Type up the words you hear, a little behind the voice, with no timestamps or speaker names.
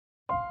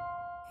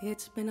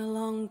It's been a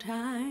long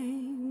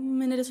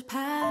time, and it has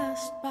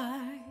passed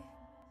by.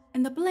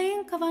 In the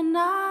blink of an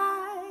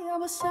eye, I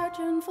was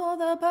searching for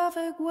the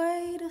perfect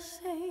way to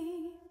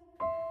say,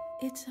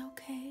 it's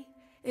okay,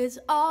 it's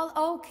all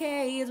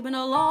okay. It's been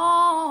a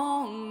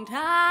long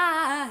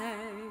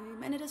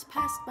time, and it has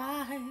passed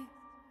by.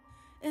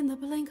 In the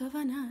blink of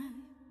an eye,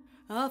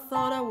 I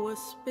thought I was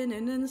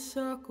spinning in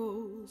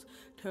circles.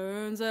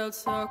 Turns out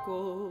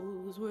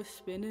circles were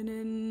spinning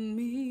in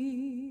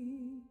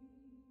me.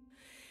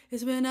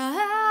 It's been a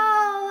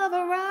hell of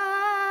a ride.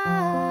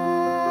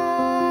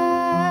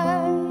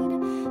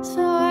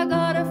 So I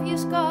got a few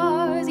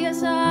scars.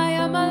 Yes, I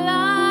am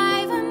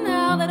alive. And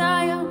now that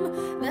I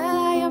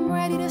am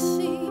ready to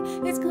see,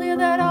 it's clear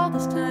that all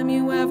this time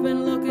you have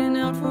been looking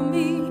out for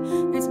me.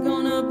 It's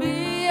gonna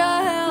be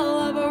a hell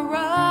of a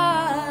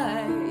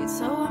ride.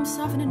 So I'm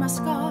softening my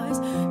scars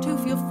to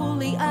feel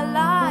fully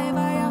alive.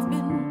 I have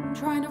been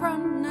trying to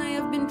run, I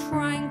have been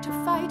trying to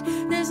fight.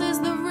 This is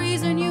the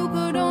reason you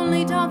could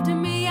only talk to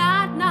me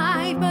at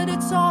night. But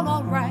it's all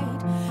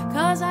alright,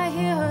 'cause I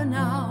hear her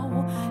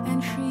now,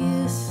 and she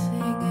is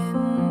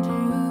singing to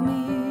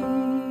me.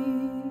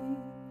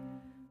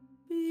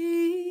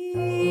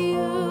 Be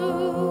you,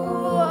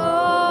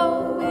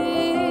 oh, be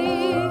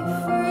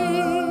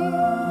free.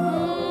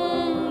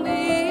 Be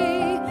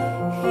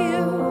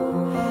you,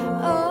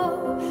 oh,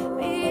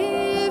 be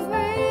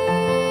free.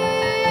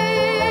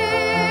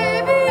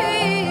 Be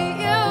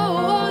you,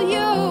 oh,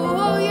 you,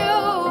 oh, you,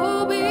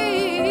 be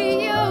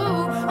you,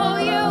 oh,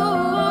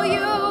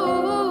 you,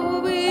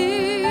 be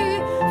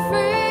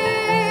free.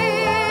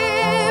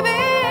 Be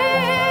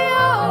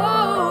you,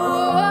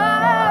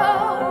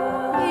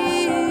 be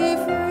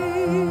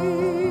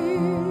free.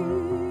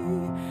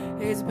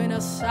 It's been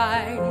a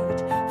sight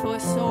for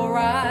sore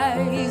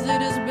eyes.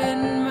 It has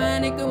been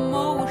manic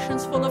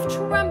emotions full of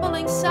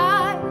trembling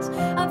sighs.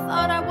 I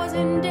thought I was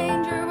in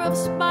danger of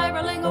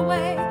spiraling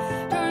away.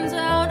 Turns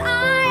out I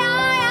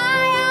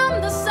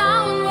am the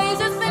sound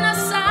waves. It's been a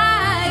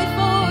sight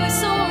for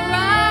sore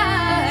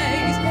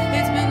eyes.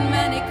 It's been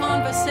many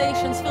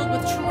conversations filled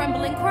with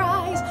trembling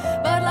cries.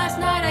 But last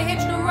night I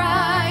hitched a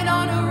ride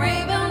on a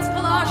raven's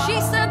claw. She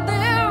said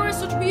there is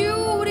such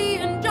beauty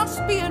in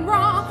just being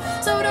wrong.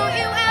 So don't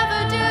you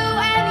ever do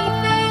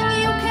anything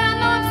you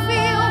cannot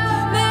feel.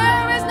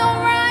 There is no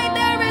right,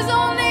 there is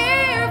only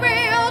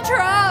real.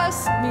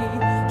 Trust me,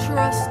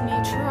 trust me,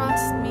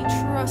 trust me,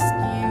 trust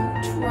you,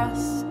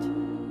 trust.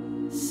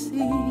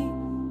 See,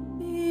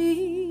 be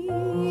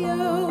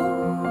you,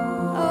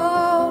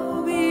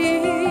 oh, be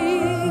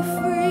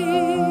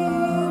free.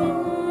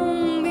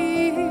 Be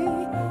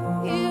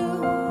you,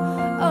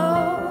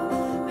 oh,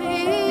 be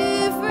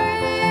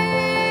free.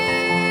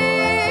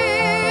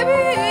 Be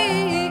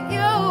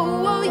you,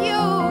 oh,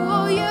 you,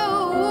 oh, you,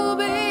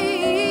 be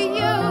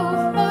you,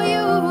 oh,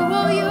 you,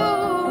 oh, you,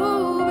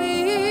 be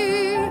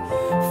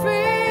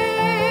free.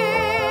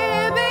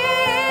 Be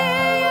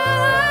you,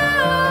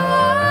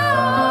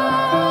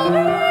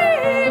 be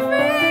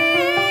free.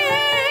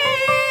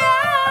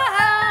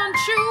 And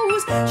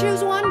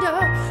choose wonder,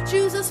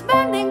 choose a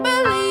spending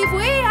belief.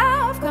 We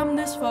have come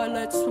this far,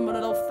 let's swim a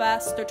little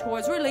faster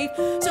towards relief.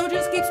 So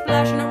just keep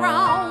splashing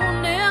around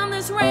in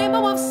this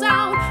rainbow of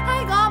sound.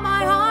 I got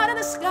my heart in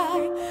the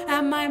sky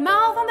and my mouth